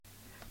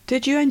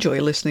Did you enjoy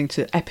listening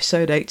to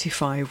episode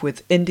 85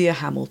 with India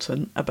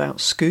Hamilton about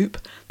Scoop,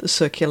 the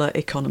circular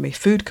economy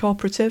food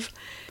cooperative?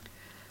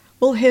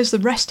 Well, here's the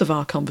rest of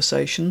our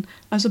conversation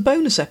as a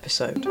bonus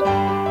episode.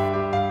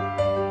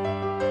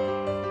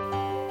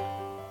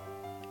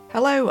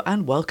 Hello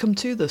and welcome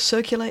to the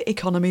Circular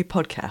Economy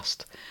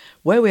podcast,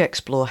 where we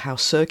explore how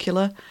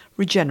circular,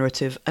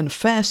 regenerative and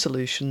fair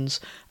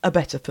solutions are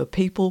better for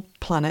people,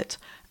 planet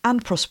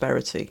and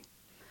prosperity.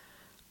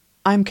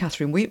 I'm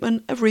Catherine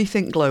Wheatman of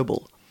Rethink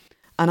Global,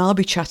 and I'll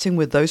be chatting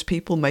with those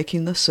people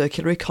making the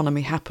circular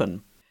economy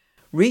happen,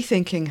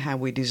 rethinking how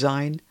we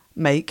design,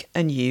 make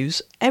and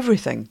use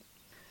everything.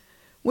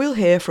 We'll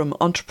hear from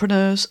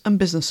entrepreneurs and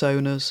business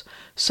owners,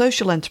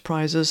 social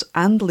enterprises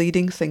and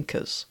leading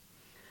thinkers.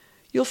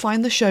 You'll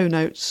find the show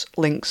notes,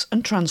 links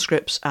and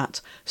transcripts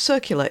at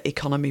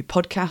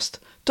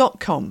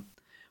circulareconomypodcast.com,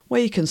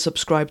 where you can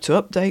subscribe to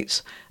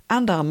updates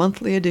and our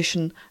monthly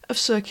edition of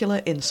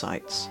Circular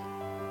Insights.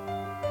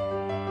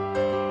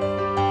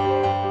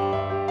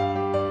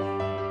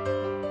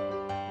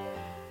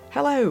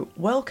 Hello,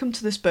 welcome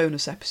to this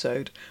bonus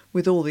episode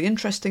with all the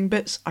interesting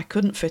bits I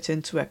couldn't fit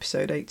into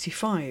episode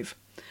 85.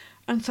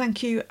 And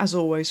thank you, as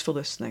always, for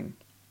listening.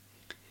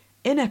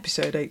 In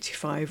episode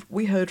 85,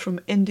 we heard from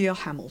India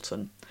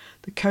Hamilton,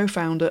 the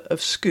co-founder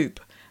of Scoop,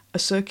 a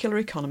circular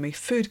economy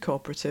food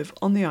cooperative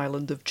on the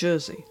island of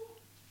Jersey.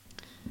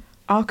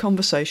 Our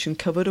conversation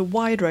covered a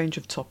wide range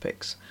of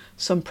topics,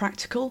 some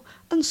practical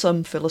and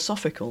some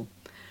philosophical.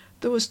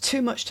 There was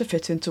too much to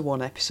fit into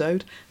one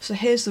episode, so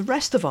here's the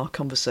rest of our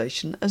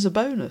conversation as a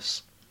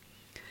bonus.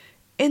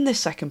 In this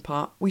second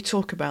part, we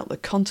talk about the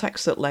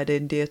context that led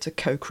India to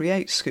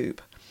co-create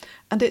Scoop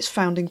and its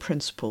founding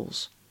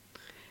principles.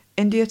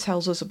 India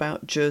tells us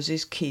about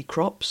Jersey's key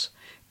crops,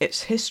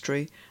 its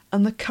history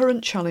and the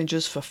current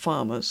challenges for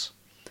farmers,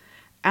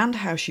 and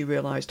how she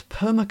realised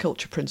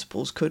permaculture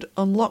principles could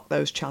unlock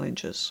those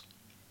challenges.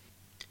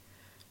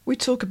 We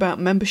talk about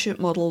membership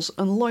models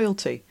and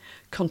loyalty,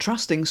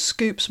 contrasting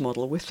Scoop's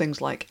model with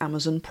things like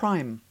Amazon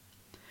Prime.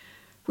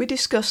 We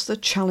discuss the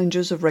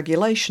challenges of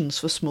regulations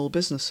for small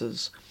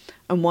businesses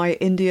and why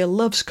India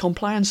loves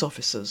compliance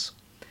officers.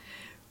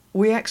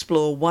 We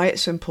explore why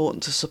it's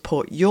important to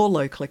support your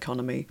local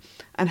economy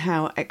and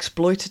how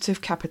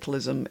exploitative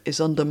capitalism is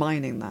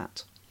undermining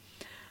that.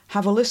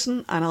 Have a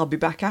listen and I'll be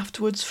back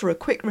afterwards for a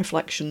quick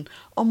reflection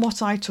on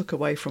what I took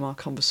away from our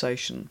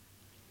conversation.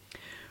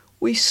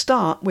 We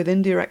start with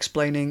India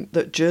explaining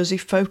that Jersey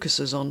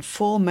focuses on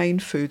 4 main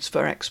foods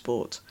for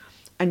export,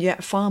 and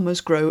yet farmers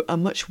grow a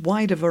much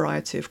wider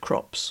variety of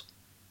crops.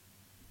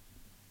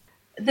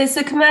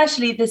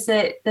 Commercially, there's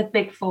the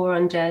big 4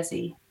 on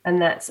Jersey,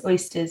 and that's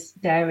oysters,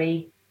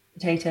 dairy,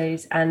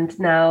 potatoes, and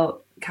now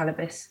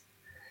cannabis,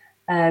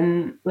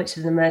 which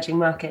is an emerging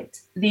market.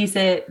 These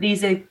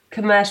are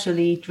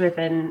commercially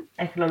driven,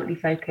 economically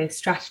focused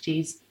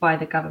strategies by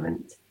the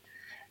government.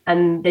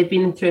 And they've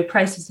been through a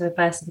process of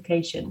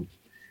diversification.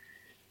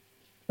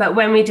 But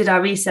when we did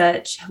our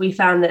research, we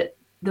found that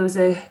there was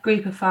a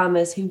group of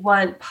farmers who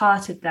weren't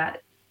part of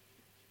that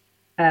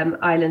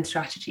island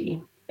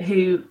strategy,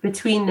 who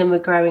between them were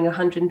growing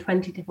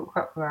 120 different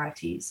crop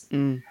varieties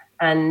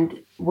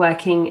and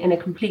working in a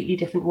completely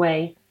different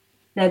way.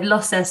 They'd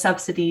lost their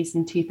subsidies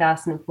in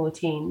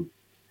 2014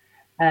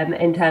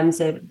 in terms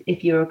of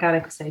if you're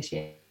organic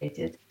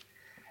associated.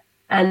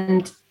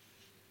 And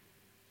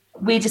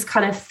we just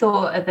kind of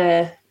thought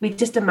we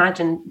just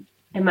imagined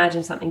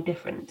something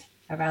different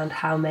around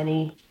how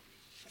many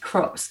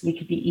crops we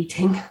could be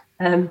eating,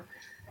 and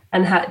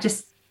how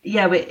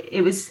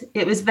it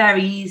was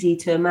very easy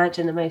to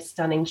imagine the most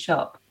stunning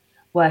shop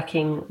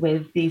working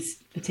with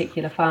these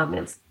particular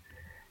farmers.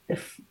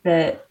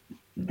 They're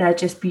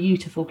just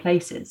beautiful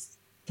places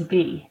to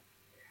be,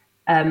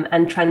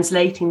 and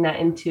translating that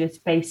into a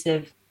space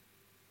of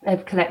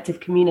collective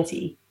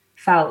community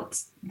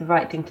felt the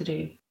right thing to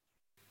do.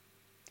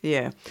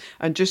 Yeah,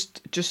 and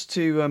just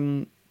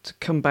to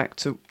come back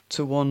to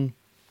one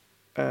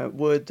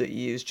word that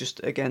you used, just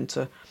again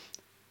to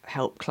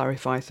help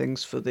clarify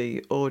things for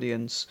the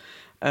audience.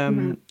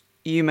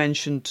 You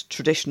mentioned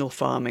traditional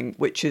farming,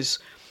 which is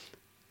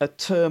a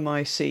term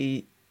I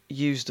see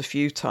used a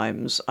few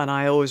times, and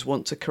I always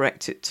want to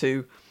correct it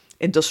to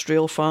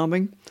industrial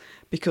farming,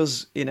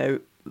 because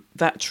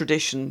that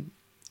tradition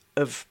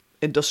of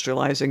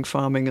industrializing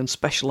farming and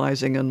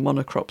specializing and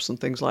monocrops and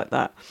things like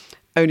that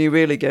only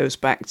really goes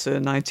back to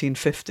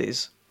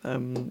 1950s,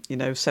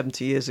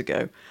 70 years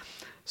ago.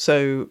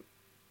 So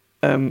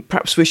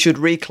perhaps we should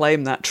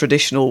reclaim that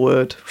traditional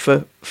word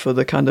for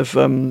the kind of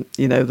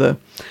the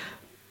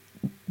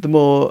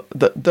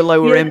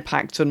lower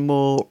impact and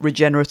more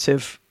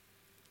regenerative.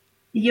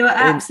 You're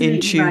absolutely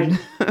in tune.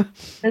 Right.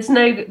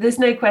 There's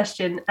no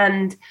question.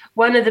 And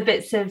one of the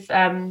bits of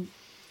kind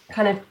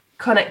of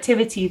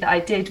connectivity that I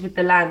did with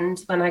the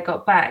land when I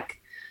got back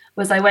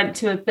was I went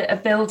to a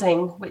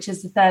building, which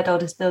is the 3rd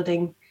oldest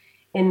building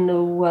in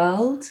the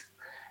world.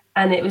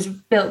 And it was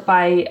built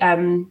by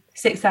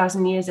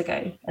 6,000 years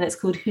ago. And it's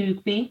called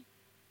Hoogby.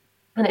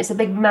 And it's a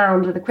big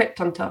mound with a crypt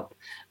on top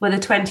with a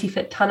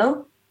 20-foot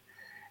tunnel.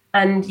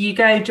 And you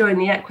go during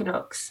the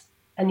equinox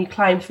and you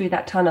climb through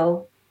that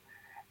tunnel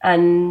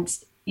and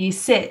you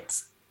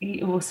sit,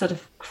 you will sort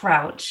of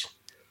crouch.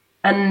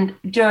 And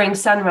during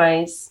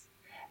sunrise,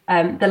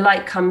 the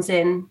light comes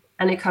in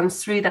and it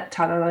comes through that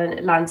tunnel and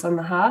it lands on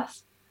the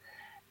hearth.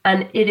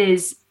 And it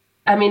is,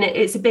 I mean,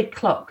 it's a big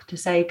clock to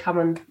say, come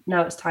on,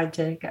 now it's time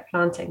to get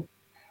planting.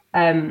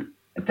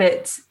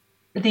 But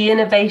the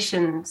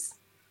innovations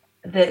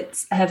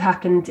that have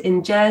happened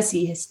in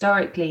Jersey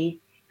historically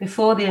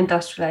before the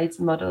industrialized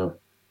model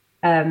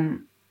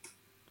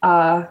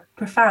are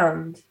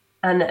profound,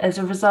 and as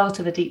a result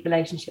of a deep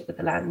relationship with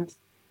the land.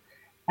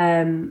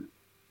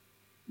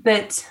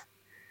 But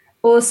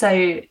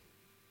also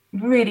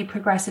really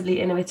progressively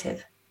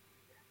innovative.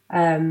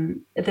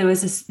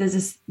 There's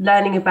this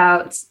learning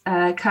about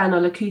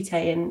Colonel Lakute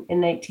in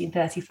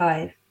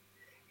 1835,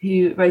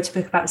 who wrote a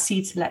book about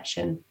seed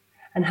selection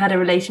and had a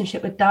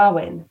relationship with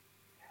Darwin.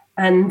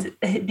 And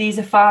these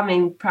are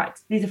farming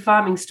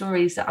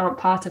stories that aren't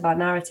part of our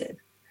narrative.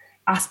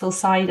 Aspel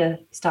cider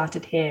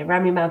started here.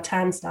 Rami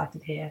Maltan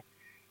started here.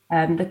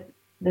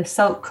 The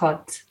salt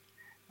cod.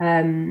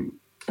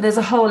 There's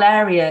a whole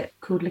area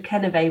called Le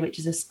Keneve, which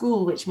is a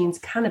school which means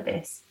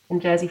cannabis in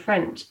Jersey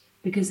French,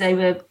 because they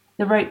were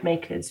the rope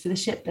makers for the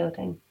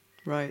shipbuilding.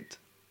 Right.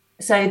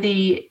 So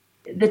the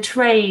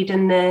trade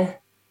and the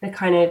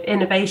kind of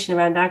innovation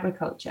around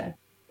agriculture,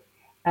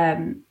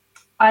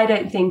 I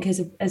don't think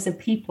as a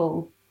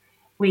people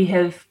we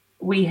have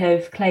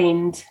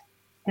claimed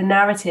the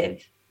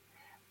narrative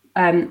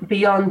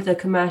beyond the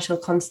commercial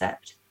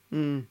concept.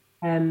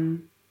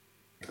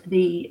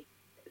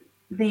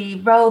 The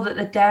role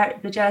that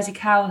the Jersey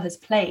cow has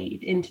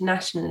played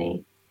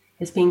internationally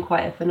has been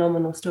quite a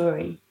phenomenal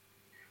story,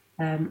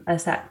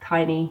 as that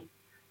tiny,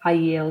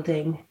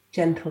 high-yielding,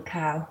 gentle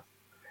cow.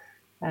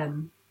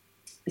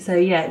 So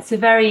yeah, it's a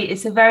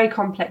very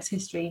complex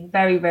history,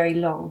 very, very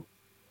long.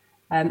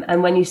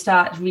 And when you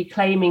start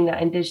reclaiming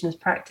that Indigenous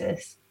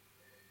practice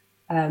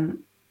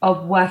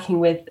of working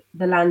with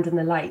the land and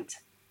the light,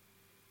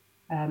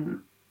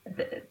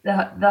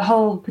 the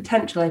whole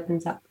potential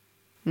opens up.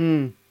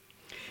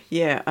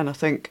 Yeah, and I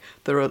think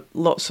there are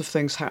lots of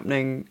things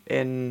happening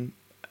in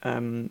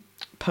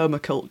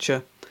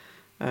permaculture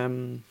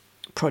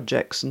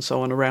projects and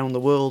so on around the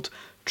world,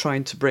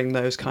 trying to bring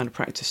those kind of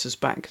practices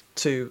back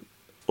to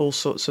all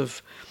sorts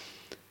of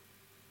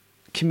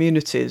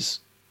communities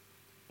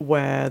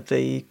where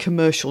the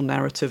commercial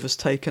narrative has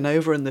taken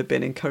over and they've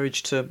been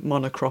encouraged to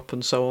monocrop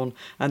and so on,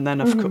 and then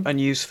and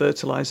use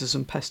fertilizers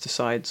and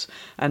pesticides,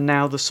 and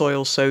now the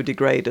soil's so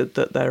degraded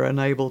that they're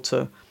unable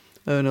to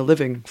earn a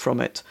living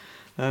from it.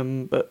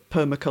 But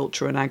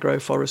permaculture and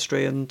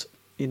agroforestry and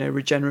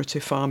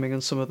regenerative farming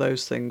and some of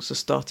those things are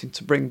starting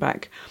to bring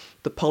back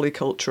the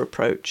polyculture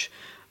approach,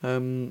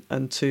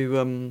 and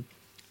to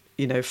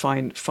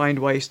find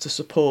ways to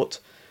support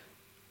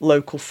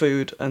local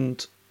food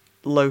and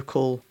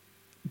local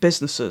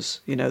businesses,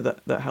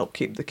 that help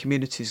keep the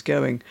communities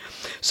going.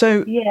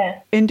 So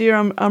yeah, India,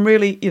 I'm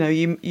really,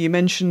 you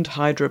mentioned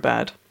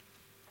Hyderabad,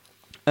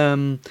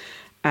 and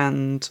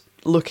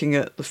looking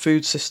at the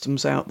food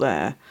systems out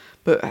there,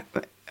 but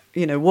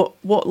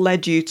what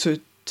led you to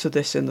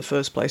this in the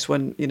first place?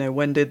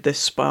 When did this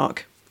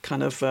spark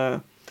kind of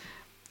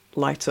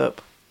light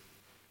up?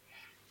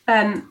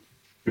 I've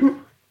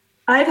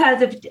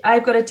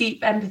got a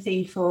deep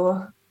empathy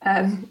for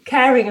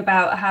caring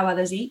about how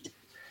others eat,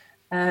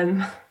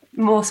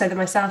 more so than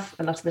myself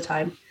a lot of the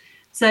time.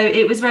 So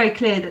it was very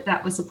clear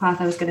that was the path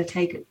I was going to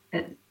take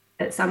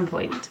at some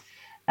point.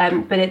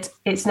 But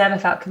it's never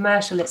felt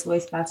commercial. It's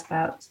always felt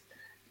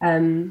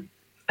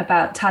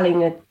about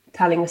telling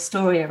a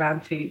story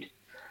around food.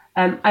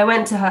 I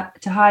went to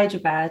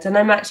Hyderabad, and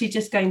I'm actually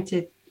just going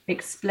to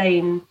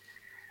explain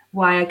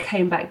why I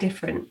came back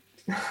different,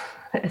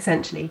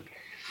 essentially,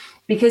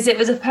 because it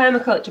was a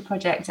permaculture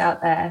project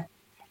out there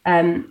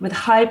with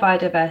high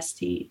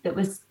biodiversity that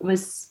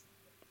was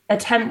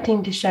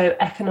attempting to show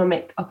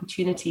economic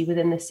opportunity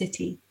within the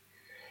city,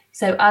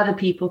 so other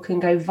people can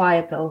go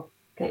viable.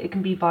 It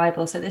can be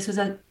viable. So this was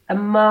a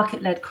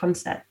market-led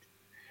concept,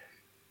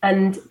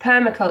 and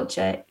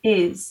permaculture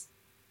is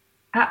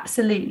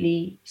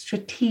absolutely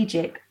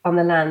strategic on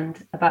the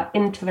land, about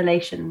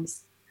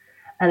interrelations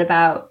and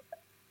about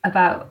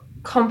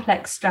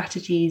complex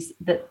strategies,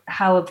 that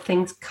how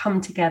things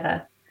come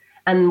together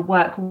and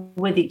work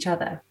with each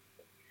other.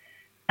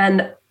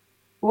 And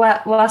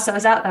whilst I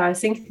was out there, I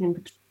was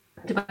thinking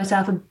to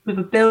myself, we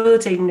were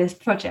building this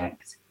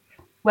project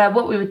where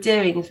what we were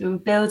doing is we were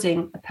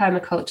building a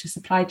permaculture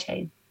supply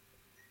chain.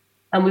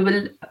 And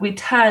we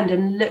turned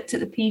and looked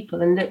at the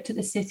people and looked at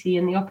the city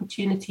and the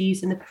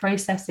opportunities and the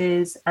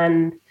processes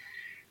and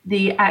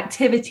the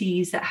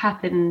activities that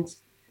happened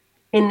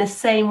in the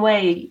same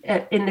way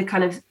in the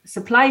kind of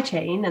supply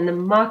chain and the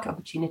market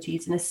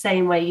opportunities in the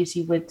same way as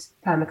you would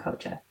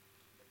permaculture.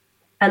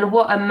 And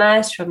what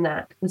emerged from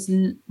that was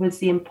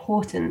the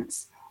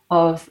importance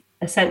of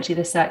essentially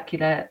the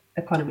circular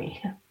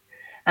economy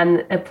and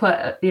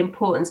the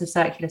importance of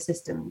circular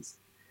systems.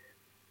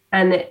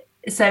 And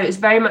so it's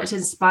very much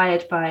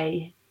inspired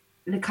by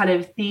the kind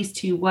of these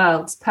two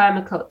worlds,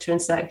 permaculture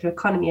and circular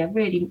economy, are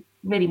really,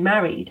 really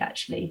married,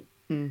 actually.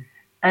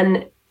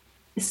 And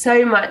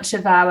so much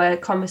of our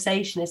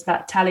conversation is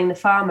about telling the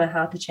farmer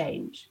how to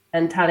change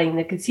and telling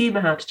the consumer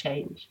how to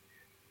change.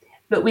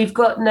 But we've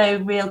got no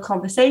real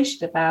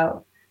conversation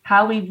about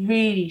how we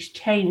really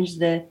change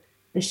the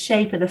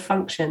shape and the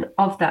function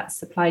of that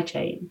supply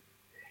chain.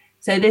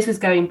 So this was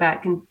going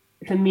back, and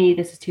for me,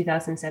 this was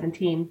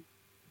 2017.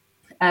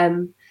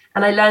 And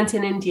I learned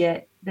in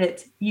India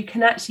that you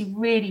can actually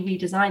really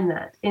redesign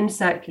that in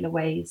circular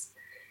ways,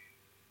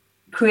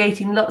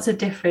 creating lots of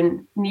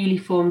different newly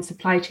formed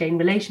supply chain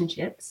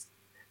relationships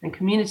and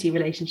community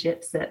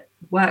relationships that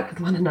work with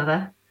one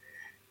another.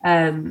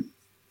 And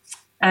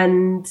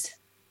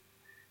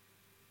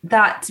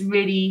that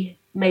really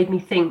made me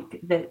think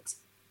that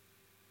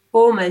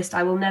almost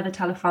I will never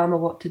tell a farmer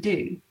what to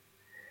do,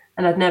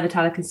 and I'd never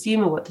tell a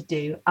consumer what to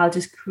do. I'll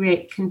just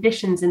create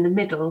conditions in the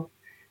middle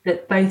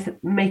that both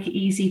make it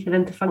easy for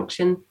them to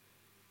function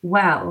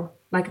well,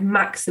 like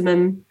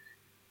maximum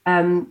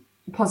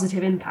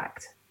positive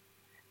impact,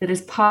 that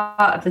is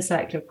part of the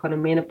circular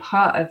economy and a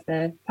part of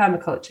the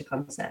permaculture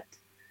concept.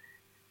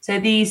 So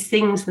these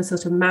things were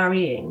sort of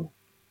marrying.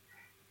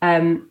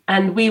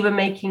 And we were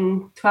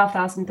making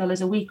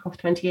 $12,000 a week off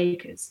 20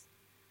 acres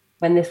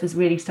when this was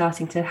really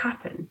starting to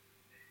happen.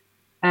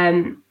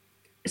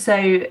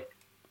 So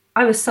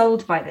I was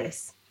sold by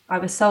this. I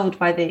was sold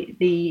by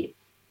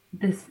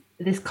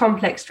this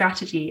complex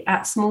strategy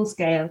at small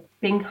scale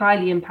being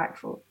highly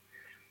impactful.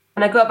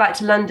 And I got back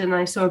to London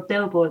and I saw a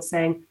billboard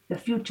saying, "The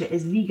future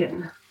is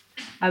vegan."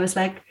 I was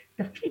like,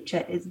 the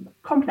future is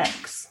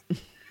complex.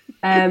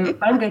 I'm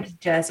going to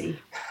Jersey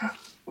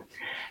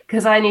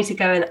because I need to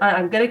go, and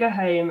I'm going to go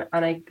home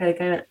and I'm going to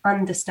go and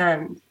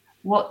understand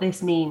what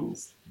this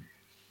means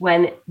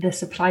when the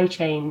supply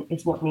chain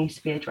is what needs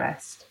to be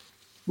addressed,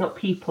 not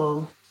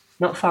people,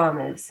 not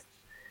farmers,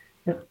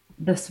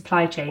 the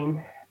supply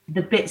chain,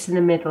 the bits in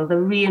the middle, the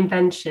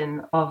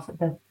reinvention of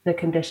the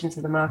conditions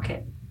of the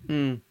market.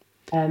 And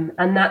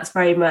that's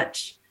very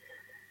much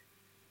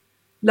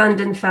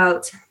London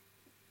felt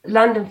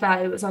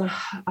it was on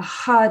a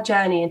hard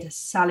journey into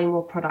selling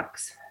more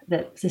products,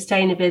 that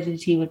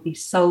sustainability would be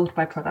sold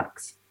by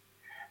products.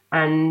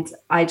 And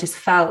I just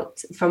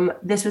felt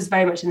this was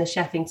very much in the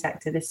chefing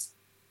sector, this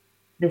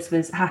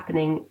was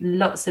happening,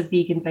 lots of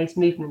vegan-based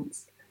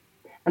movements.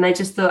 And I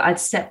just thought I'd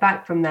step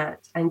back from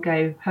that and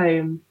go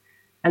home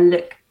and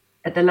look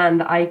at the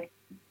land that I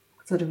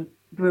sort of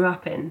grew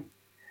up in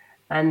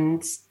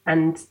and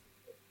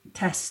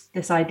test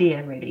this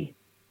idea, really.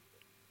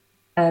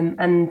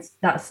 And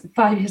that's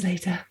 5 years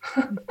later.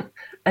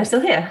 I'm still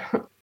here.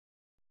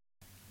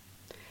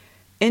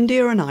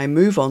 India and I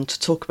move on to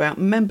talk about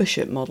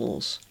membership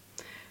models.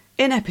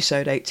 In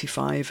episode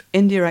 85,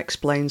 India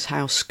explains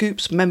how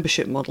Scoop's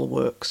membership model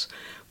works,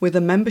 with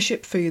a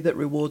membership fee that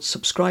rewards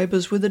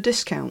subscribers with a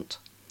discount.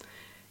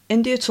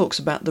 India talks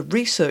about the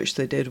research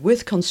they did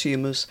with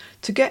consumers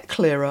to get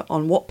clearer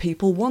on what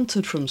people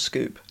wanted from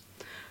Scoop.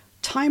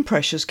 Time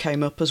pressures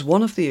came up as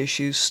one of the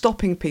issues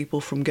stopping people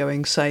from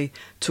going, say,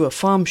 to a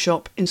farm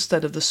shop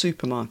instead of the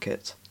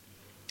supermarket.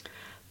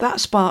 That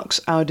sparks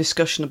our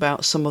discussion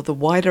about some of the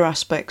wider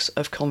aspects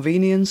of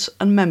convenience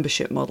and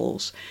membership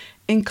models,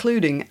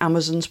 including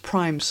Amazon's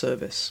Prime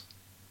service.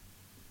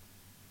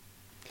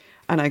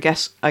 And I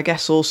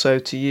guess also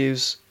to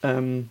use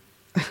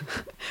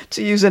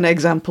to use an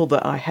example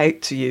that I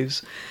hate to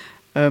use,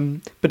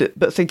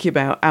 but thinking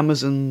about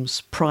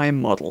Amazon's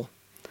Prime model,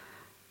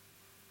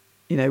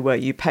 you know, where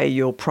you pay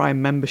your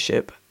Prime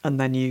membership and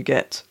then you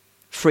get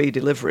free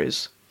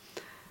deliveries.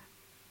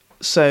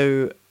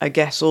 So I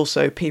guess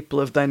also people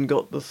have then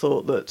got the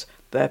thought that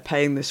they're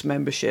paying this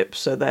membership,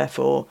 so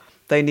therefore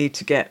they need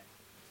to get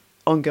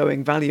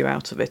ongoing value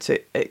out of it.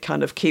 It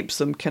kind of keeps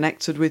them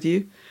connected with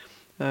you,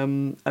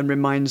 and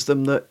reminds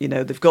them that, you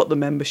know, they've got the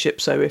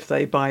membership, so if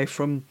they buy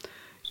from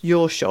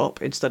your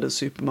shop instead of the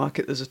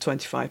supermarket, there's a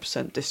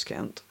 25%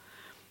 discount.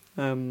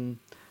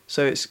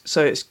 So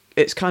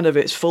it's kind of,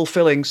 it's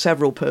fulfilling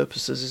several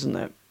purposes, isn't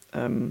it?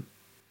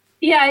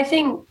 Yeah, I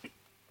think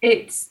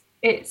it's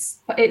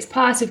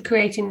part of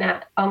creating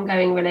that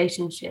ongoing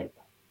relationship.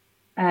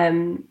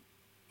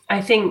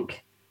 I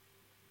think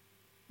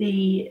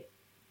the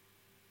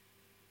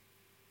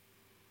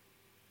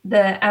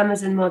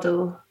Amazon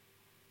model,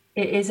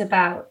 it is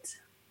about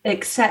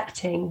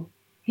accepting,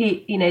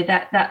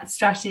 that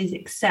strategy is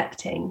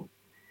accepting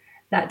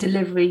that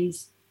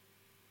deliveries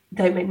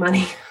don't make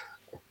money.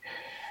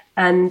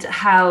 And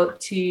how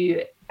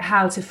to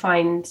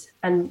find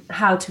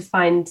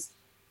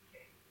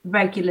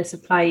regular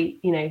supply,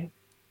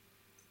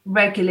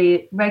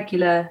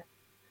 regular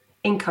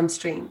income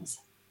streams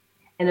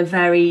in a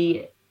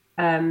very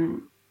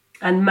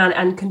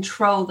and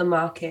control the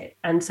market,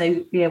 and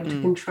so be able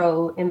to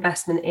control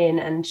investment in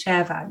and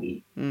share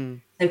value.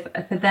 So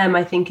for them,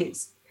 I think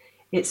it's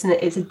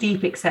a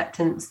deep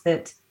acceptance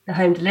that the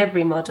home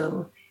delivery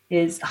model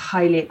is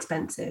highly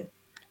expensive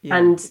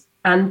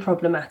and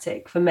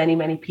problematic for many,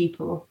 many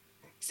people.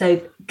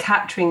 So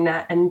capturing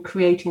that and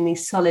creating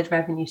these solid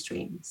revenue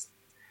streams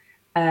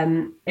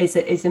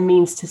is a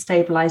means to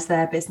stabilize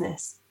their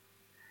business.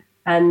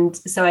 And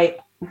so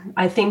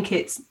I think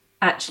it's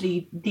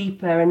actually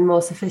deeper and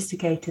more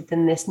sophisticated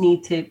than this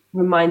need to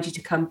remind you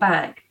to come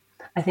back.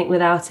 I think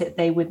without it,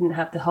 they wouldn't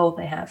have the hold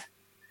they have,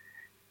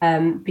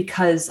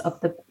 because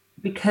of the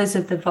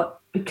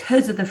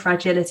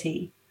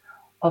fragility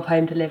of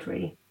home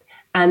delivery.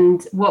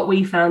 And what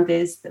we found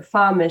is that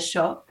farmers'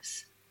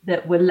 shops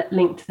that were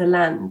linked to the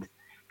land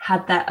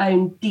had their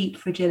own deep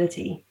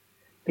fragility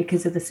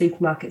because of the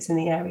supermarkets in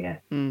the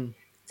area.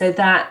 So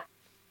that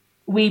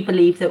we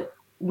believe that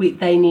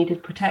they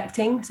needed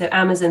protecting. So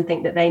Amazon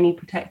think that they need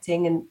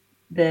protecting, and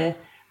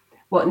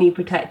what need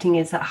protecting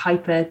is that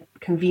hyper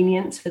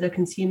convenience for the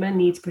consumer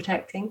needs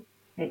protecting.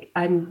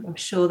 I'm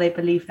sure they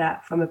believe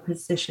that from a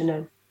position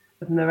of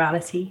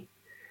morality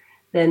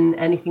than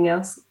anything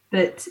else.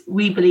 But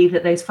we believe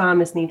that those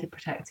farmers needed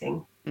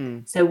protecting.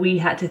 So we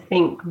had to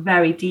think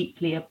very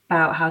deeply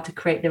about how to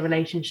create the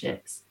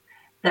relationships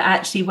that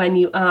actually, when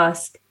you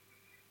ask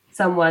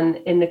someone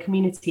in the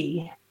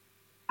community,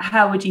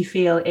 how would you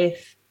feel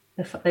if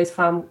those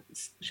farm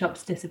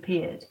shops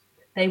disappeared?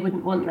 They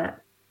wouldn't want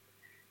that.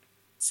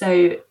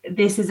 So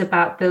this is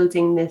about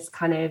building this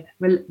kind of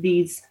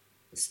these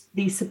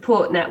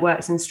support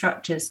networks and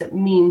structures that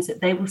means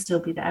that they will still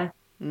be there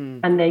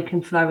and they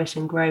can flourish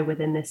and grow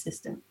within this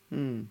system.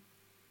 So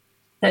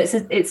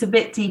it's a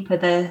bit deeper,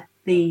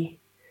 the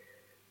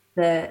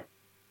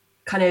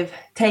kind of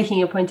taking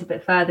your point a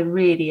bit further,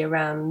 really,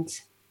 around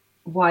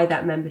why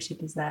that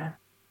membership is there.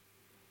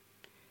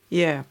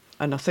 Yeah,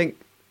 and I think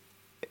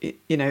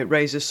it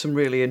raises some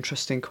really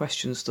interesting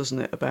questions, doesn't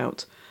it,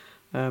 about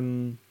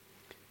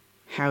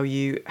how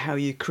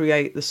you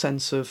create the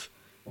sense of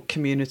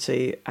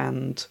community,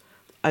 and,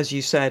 as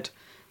you said,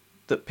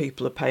 that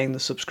people are paying the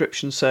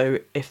subscription. So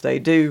if they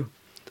do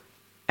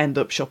end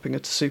up shopping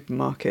at a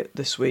supermarket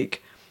this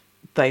week,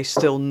 they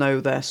still know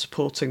they're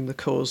supporting the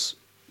cause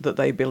that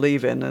they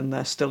believe in, and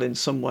they're still in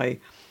some way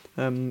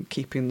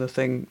keeping the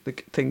thing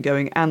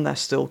going, and they're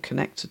still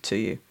connected to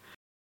you.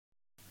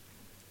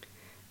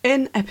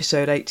 In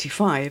episode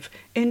 85,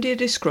 India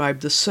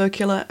described the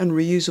circular and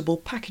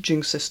reusable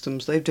packaging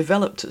systems they've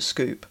developed at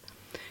Scoop,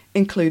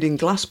 including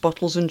glass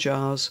bottles and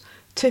jars,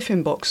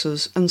 tiffin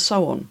boxes, and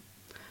so on.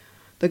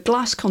 The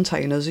glass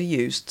containers are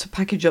used to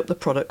package up the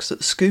products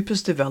that Scoop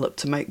has developed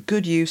to make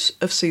good use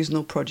of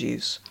seasonal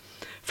produce,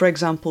 for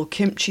example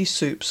kimchi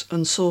soups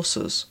and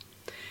sauces.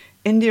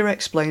 India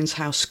explains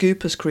how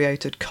Scoop has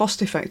created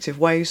cost-effective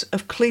ways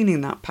of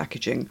cleaning that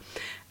packaging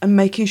and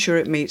making sure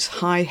it meets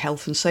high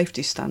health and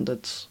safety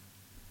standards.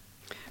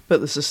 But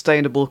the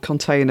sustainable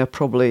container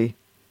probably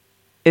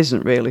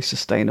isn't really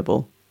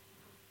sustainable.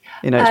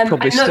 It's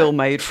probably still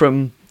made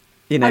from,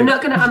 I'm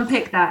not going to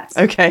unpick that.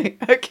 Okay,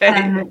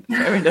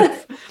 fair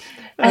enough.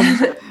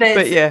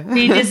 But yeah.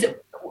 We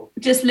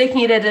just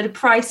looking at it at a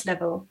price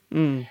level.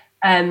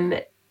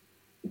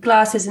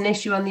 Glass is an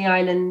issue on the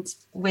island.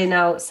 We're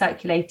now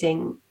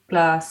circulating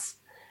glass.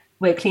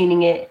 We're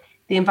cleaning it.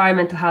 The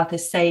environmental health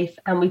is safe,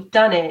 and we've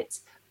done it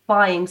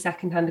buying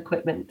secondhand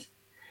equipment.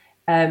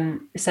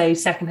 So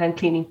secondhand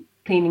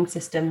cleaning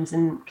systems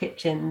and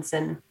kitchens,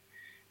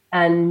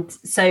 and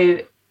so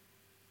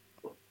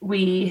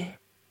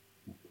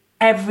every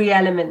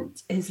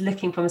element is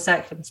looking from a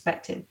circular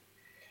perspective.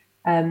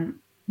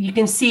 You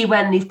can see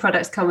when these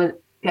products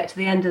get to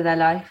the end of their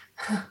life,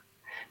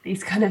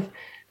 these kind of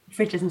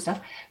fridges and stuff.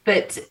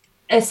 But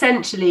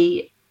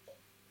essentially,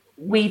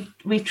 we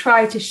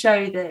try to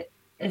show that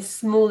as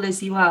small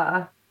as you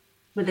are,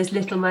 with as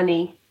little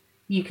money,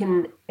 you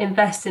can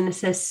invest in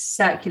a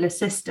circular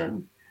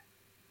system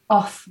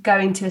off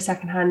going to a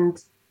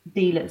secondhand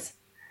dealers.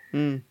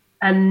 And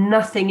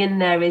nothing in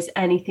there is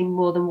anything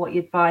more than what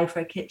you'd buy for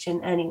a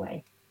kitchen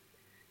anyway.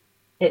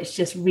 It's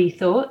just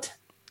rethought.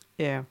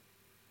 Yeah.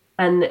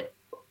 And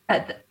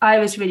I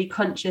was really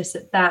conscious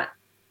that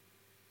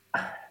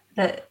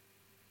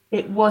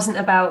it wasn't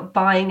about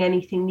buying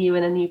anything new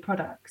in a new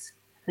product,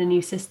 the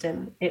new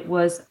system. It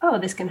was,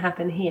 this can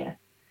happen here.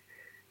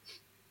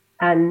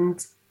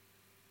 But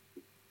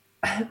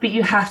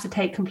you have to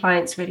take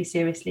compliance really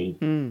seriously.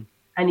 And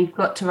you've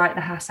got to write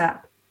the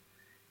HACCP,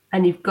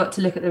 and you've got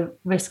to look at the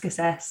risk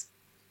assess.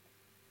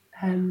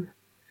 And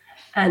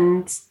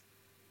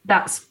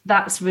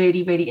that's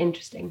really, really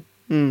interesting.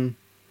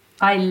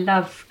 I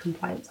love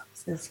compliance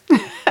officers.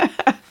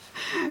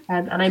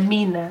 And I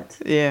mean that.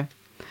 Yeah.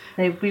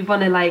 We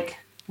want to,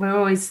 we're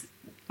always,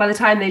 by the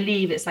time they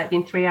leave, it's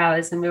been 3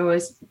 hours, and we're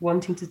always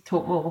wanting to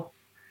talk more,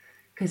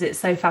 because it's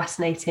so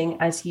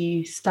fascinating as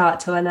you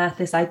start to unearth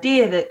this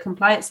idea that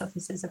compliance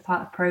officers are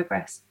part of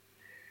progress,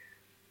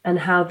 and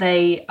how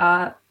they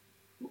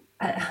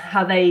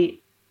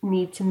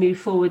need to move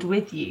forward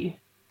with you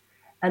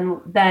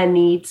and their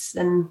needs,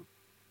 and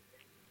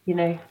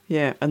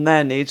Yeah, and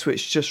their needs,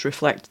 which just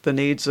reflect the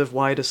needs of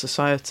wider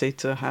society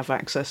to have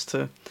access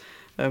to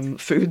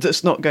food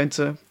that's not going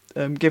to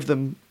give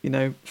them,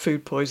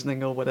 food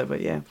poisoning or whatever.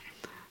 Yeah.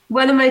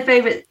 One of my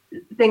favorite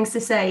things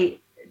to say,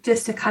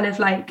 just to kind of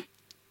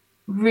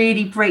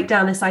really break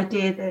down this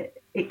idea that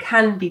it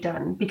can be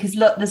done, because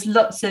there's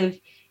lots of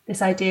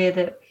this idea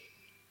that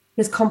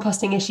there's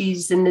composting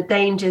issues and the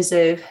dangers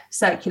of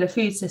circular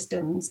food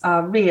systems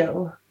are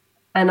real.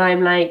 And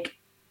I'm like,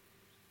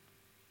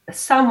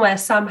 somewhere,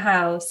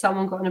 somehow,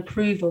 someone got an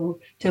approval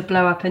to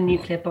blow up a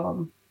nuclear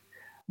bomb.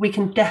 We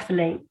can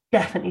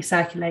definitely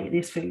circulate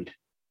this food.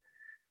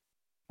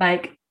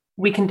 Like,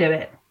 we can do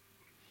it.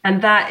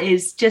 And that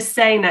is just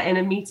saying that in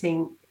a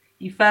meeting.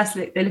 You first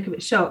look, they look a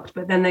bit shocked,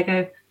 but then they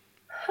go,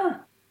 huh,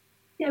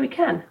 yeah, we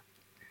can.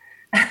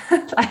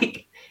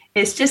 Like,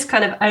 it's just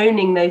kind of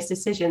owning those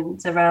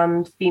decisions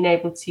around being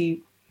able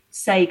to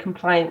say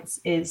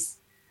compliance is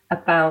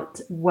about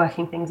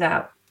working things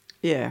out.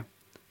 Yeah,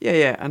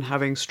 and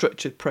having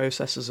structured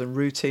processes and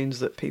routines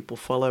that people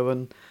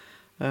follow,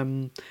 and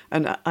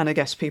I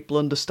guess people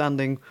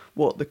understanding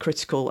what the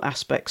critical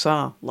aspects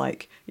are,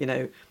 like, you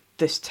know,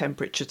 this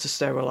temperature to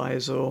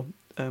sterilise, or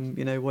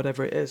you know,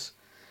 whatever it is.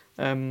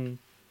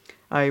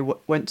 I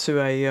went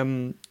to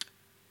a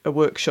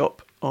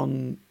workshop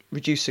on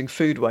reducing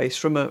food waste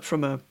from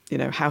a you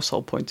know,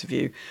 household point of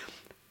view,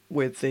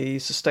 with the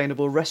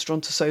Sustainable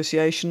Restaurant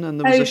Association, and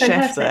there was a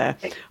chef there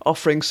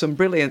offering some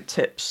brilliant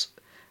tips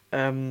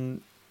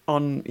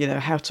on, you know,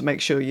 how to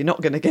make sure you're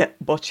not going to get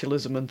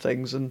botulism and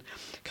things, and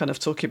kind of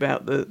talking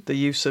about the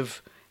use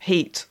of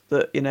heat,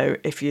 that, you know,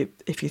 if you're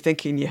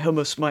thinking your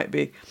hummus might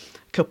be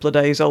a couple of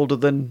days older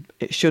than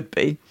it should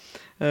be,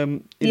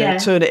 you know,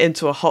 turn it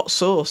into a hot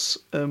sauce,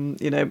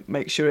 you know,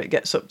 make sure it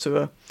gets up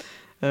to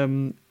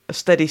a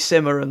steady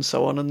simmer and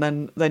so on,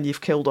 and then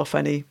you've killed off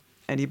any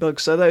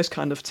bugs. So those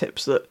kind of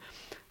tips that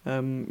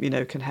you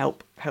know, can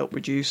help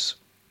reduce.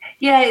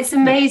 Yeah, it's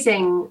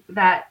amazing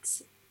that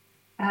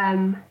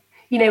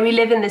you know, we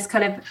live in this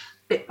kind of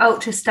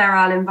ultra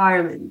sterile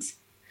environment,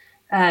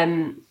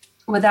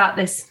 without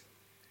this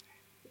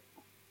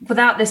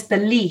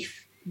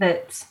belief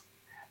that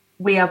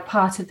we are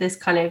part of this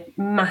kind of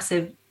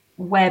massive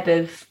web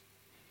of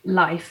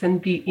life,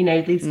 and you know,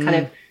 these kind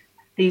of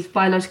these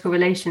biological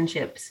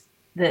relationships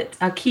that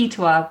are key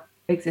to our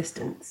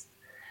existence.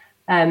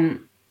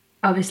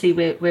 Obviously,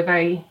 we're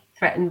very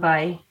threatened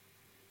by.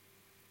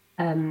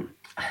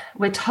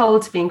 We're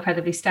told to be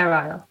incredibly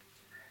sterile.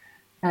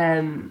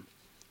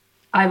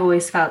 I've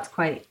always felt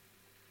quite.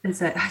 I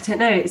don't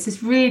know. It's a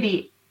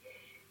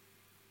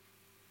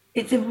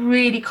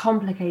really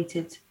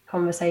complicated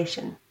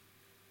conversation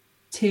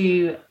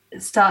to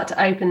start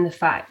to open the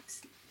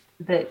fact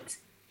that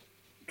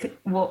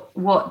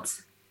what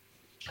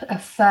a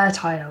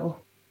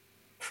fertile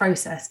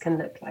process can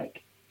look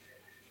like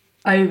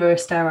over a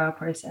sterile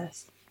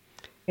process.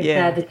 If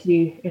they're the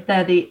two, if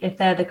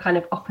they're the kind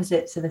of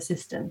opposites of a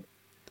system.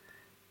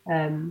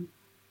 I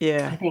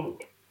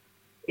think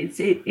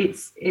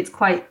it's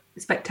quite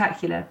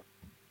spectacular.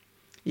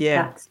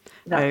 Yeah,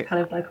 that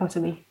kind of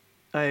dichotomy.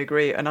 I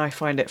agree, and I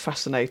find it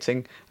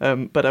fascinating.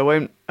 But I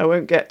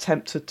won't get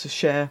tempted to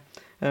share.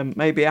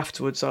 Maybe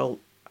afterwards I'll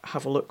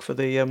have a look for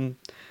the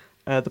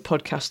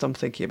podcast I'm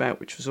thinking about,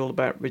 which was all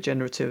about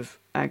regenerative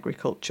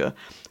agriculture,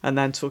 and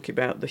then talking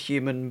about the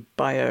human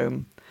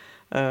biome,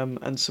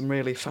 and some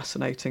really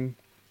fascinating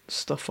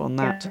stuff on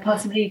that. Yeah,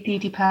 possibly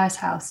Didi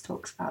Pershouse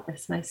talks about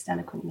this most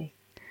eloquently.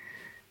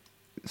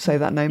 Say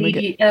that name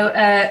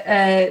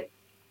again.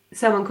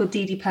 Someone called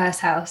Didi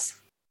Pershouse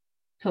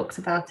talks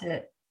about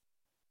it.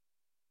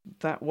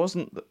 That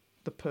wasn't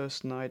the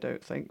person, I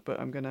don't think, but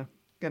I'm gonna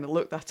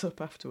look that up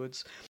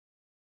afterwards.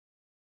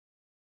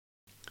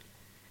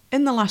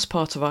 In the last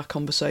part of our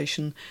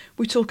conversation,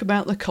 we talk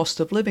about the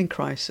cost of living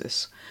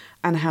crisis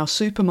and how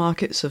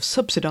supermarkets have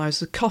subsidised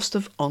the cost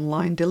of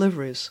online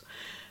deliveries,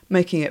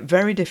 making it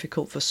very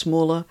difficult for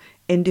smaller,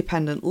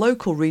 independent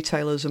local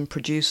retailers and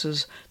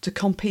producers to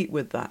compete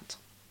with that.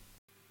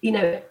 You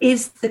know,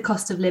 is the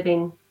cost of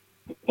living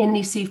in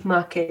these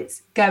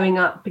supermarkets going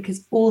up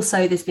because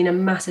also there's been a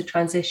massive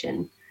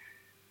transition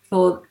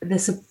for the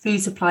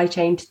food supply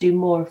chain to do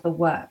more of the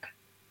work?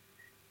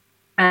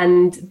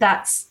 And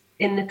that's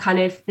in the kind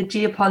of the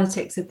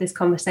geopolitics of this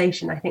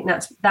conversation. I think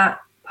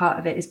that part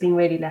of it is being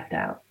really left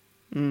out.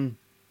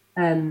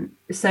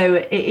 So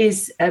it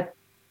is a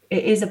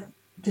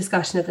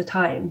discussion of the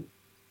time,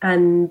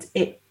 and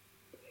it,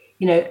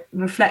 you know,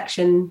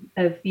 reflection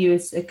of you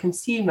as a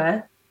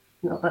consumer.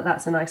 Not that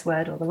that's a nice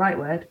word or the right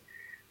word,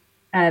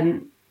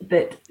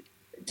 but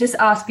just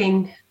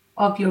asking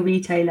of your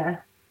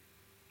retailer,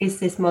 is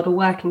this model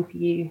working for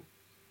you?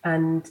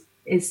 And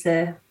is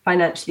there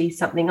financially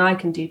something I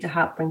can do to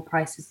help bring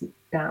prices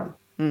down?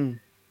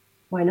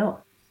 Why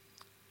not?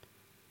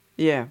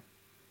 Yeah.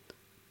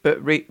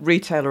 But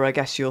retailer, I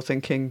guess you're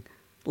thinking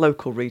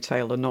local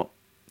retailer, not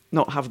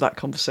have that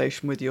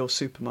conversation with your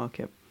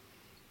supermarket.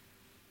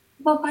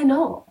 Well, why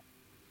not?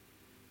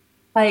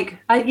 Like,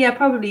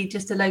 probably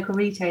just a local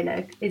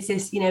retailer. Is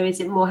this, you know, is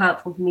it more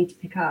helpful for me to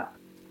pick up?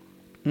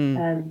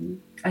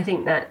 I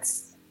think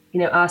that's,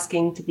 you know,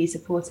 asking to be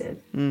supportive.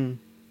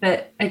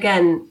 But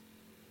again,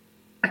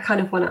 I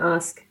kind of want to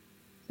ask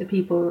the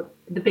people,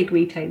 the big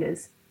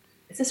retailers,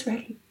 is this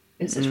really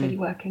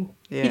working?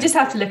 Yeah. You just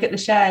have to look at the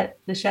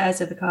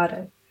shares of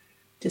Ocado,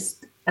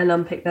 and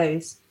unpick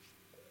those.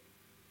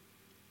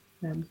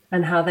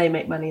 and how they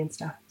make money and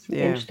stuff. It's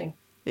really interesting.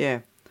 Yeah,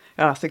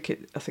 I think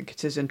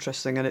it is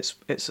interesting, and it's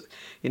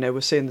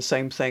we're seeing the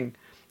same thing.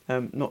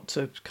 Not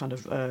to kind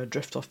of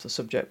drift off the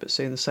subject, but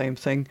seeing the same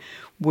thing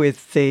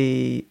with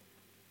the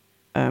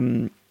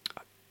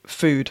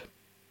food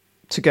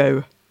to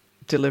go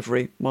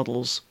delivery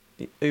models,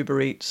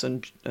 Uber Eats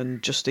and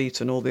Just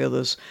Eat and all the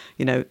others.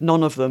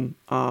 None of them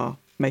are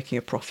making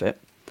a profit.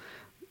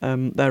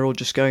 They're all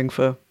just going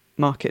for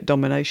market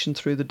domination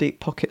through the deep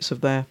pockets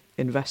of their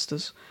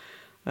investors.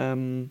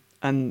 And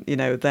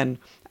then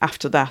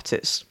after that,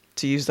 it's,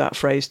 to use that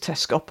phrase,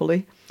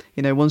 Tescopoly.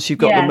 Once you've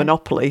got the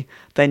monopoly,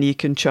 then you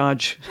can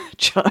charge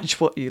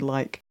what you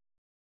like.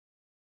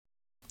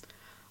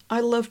 I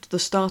loved the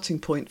starting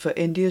point for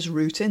India's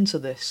route into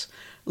this,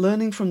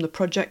 learning from the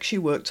project she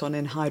worked on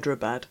in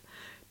Hyderabad,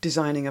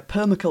 designing a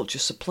permaculture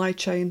supply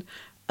chain,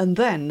 and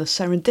then the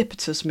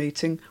serendipitous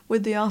meeting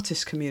with the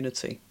artist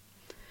community.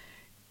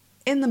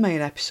 In the main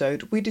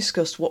episode, we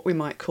discussed what we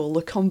might call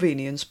the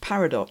convenience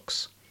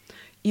paradox.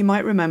 You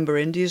might remember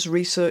India's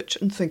research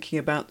and thinking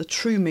about the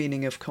true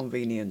meaning of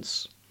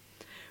convenience.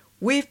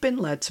 We've been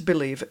led to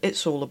believe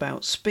it's all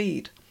about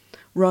speed,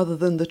 rather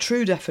than the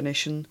true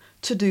definition,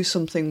 to do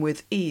something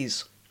with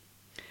ease.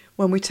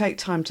 When we take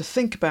time to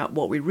think about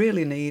what we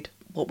really need,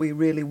 what we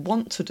really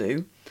want to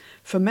do,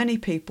 for many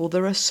people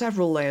there are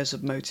several layers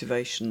of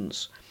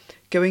motivations,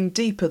 going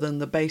deeper than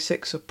the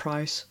basics of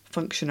price,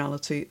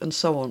 functionality, and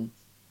so on.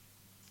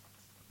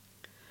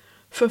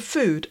 For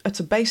food, at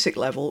a basic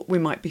level, we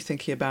might be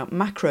thinking about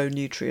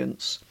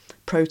macronutrients,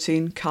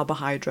 protein,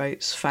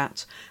 carbohydrates,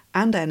 fat,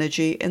 and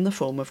energy in the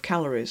form of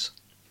calories.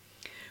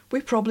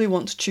 We probably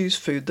want to choose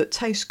food that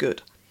tastes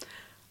good.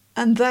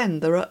 And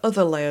then there are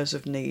other layers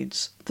of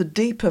needs, the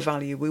deeper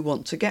value we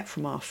want to get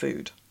from our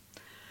food.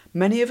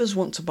 Many of us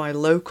want to buy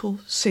local,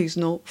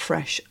 seasonal,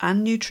 fresh,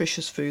 and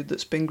nutritious food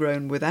that's been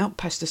grown without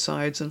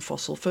pesticides and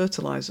fossil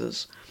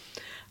fertilisers,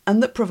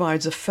 and that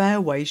provides a fair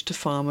wage to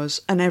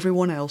farmers and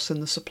everyone else in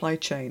the supply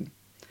chain.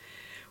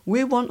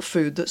 We want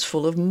food that's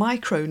full of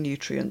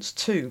micronutrients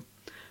too,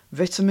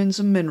 vitamins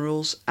and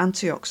minerals,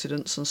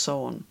 antioxidants and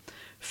so on.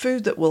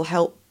 Food that will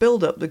help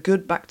build up the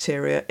good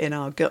bacteria in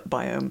our gut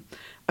biome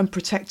and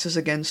protect us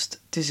against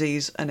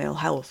disease and ill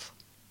health.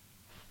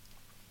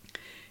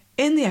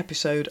 In the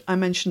episode, I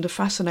mentioned a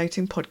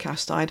fascinating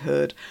podcast I'd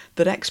heard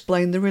that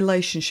explained the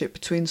relationship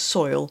between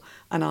soil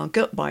and our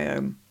gut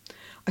biome.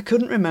 I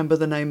couldn't remember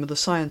the name of the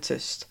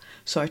scientist,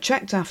 so I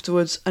checked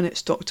afterwards, and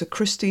it's Dr.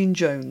 Christine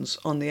Jones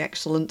on the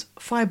excellent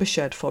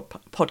Fibershed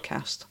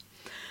podcast.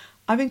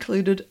 I've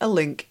included a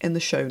link in the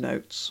show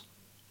notes.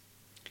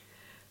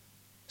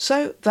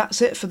 So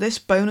that's it for this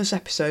bonus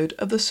episode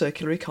of the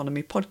Circular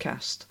Economy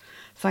podcast.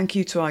 Thank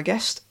you to our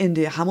guest,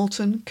 India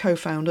Hamilton,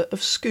 co-founder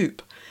of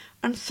Scoop,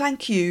 and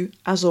thank you,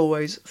 as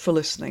always, for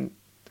listening.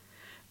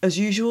 As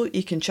usual,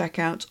 you can check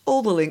out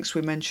all the links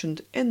we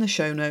mentioned in the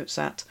show notes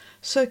at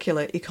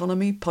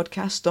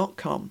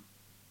circulareconomypodcast.com.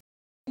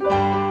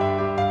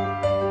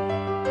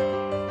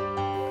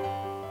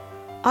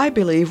 I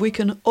believe we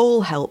can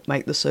all help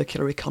make the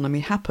circular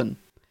economy happen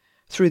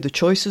through the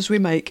choices we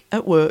make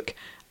at work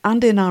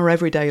and in our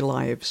everyday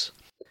lives.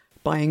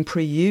 Buying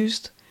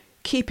pre-used,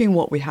 keeping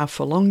what we have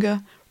for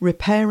longer,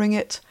 repairing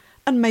it,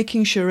 and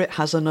making sure it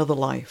has another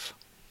life.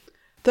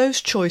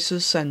 Those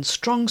choices send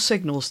strong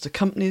signals to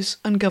companies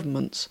and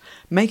governments,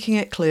 making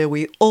it clear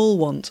we all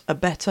want a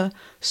better,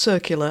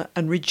 circular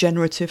and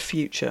regenerative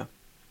future.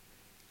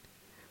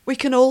 We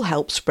can all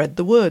help spread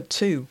the word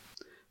too.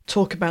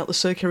 Talk about the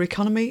circular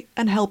economy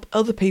and help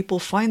other people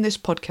find this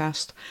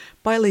podcast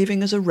by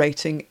leaving us a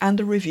rating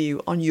and a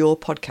review on your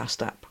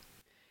podcast app.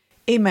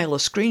 Email a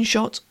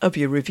screenshot of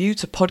your review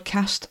to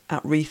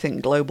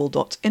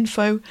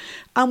podcast@rethinkglobal.info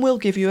and we'll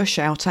give you a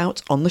shout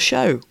out on the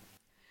show.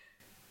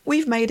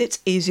 We've made it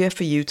easier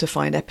for you to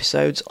find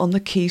episodes on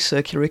the key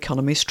circular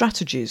economy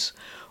strategies,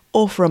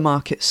 or for a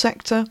market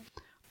sector,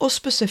 or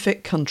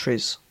specific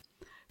countries.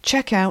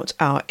 Check out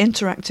our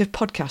interactive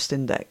podcast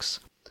index.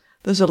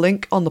 There's a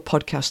link on the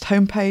podcast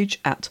homepage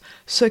at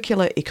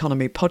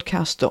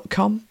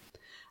circulareconomypodcast.com,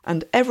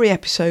 and every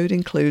episode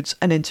includes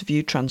an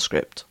interview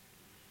transcript.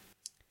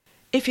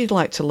 If you'd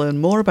like to learn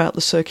more about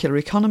the circular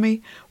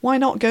economy, why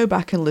not go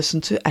back and listen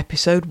to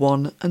episode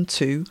 1 and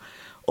 2,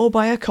 or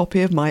buy a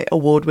copy of my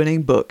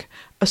award-winning book,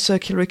 A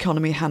Circular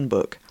Economy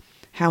Handbook,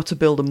 How to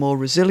Build a More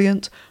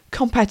Resilient,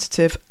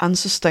 Competitive and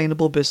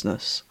Sustainable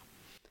Business.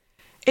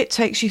 It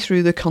takes you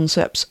through the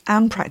concepts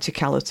and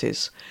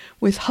practicalities,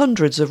 with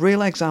hundreds of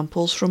real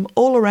examples from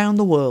all around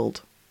the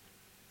world.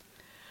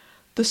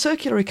 The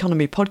Circular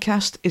Economy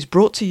podcast is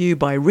brought to you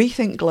by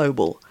Rethink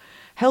Global,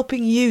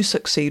 helping you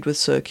succeed with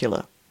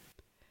circular.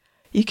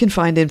 You can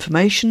find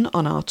information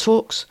on our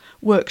talks,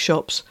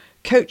 workshops,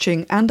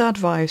 coaching and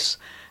advice,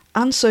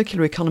 and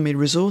circular economy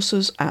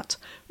resources at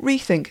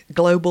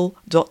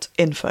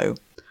rethinkglobal.info,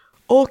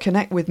 or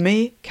connect with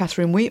me,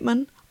 Catherine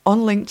Wheatman, on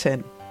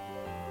LinkedIn.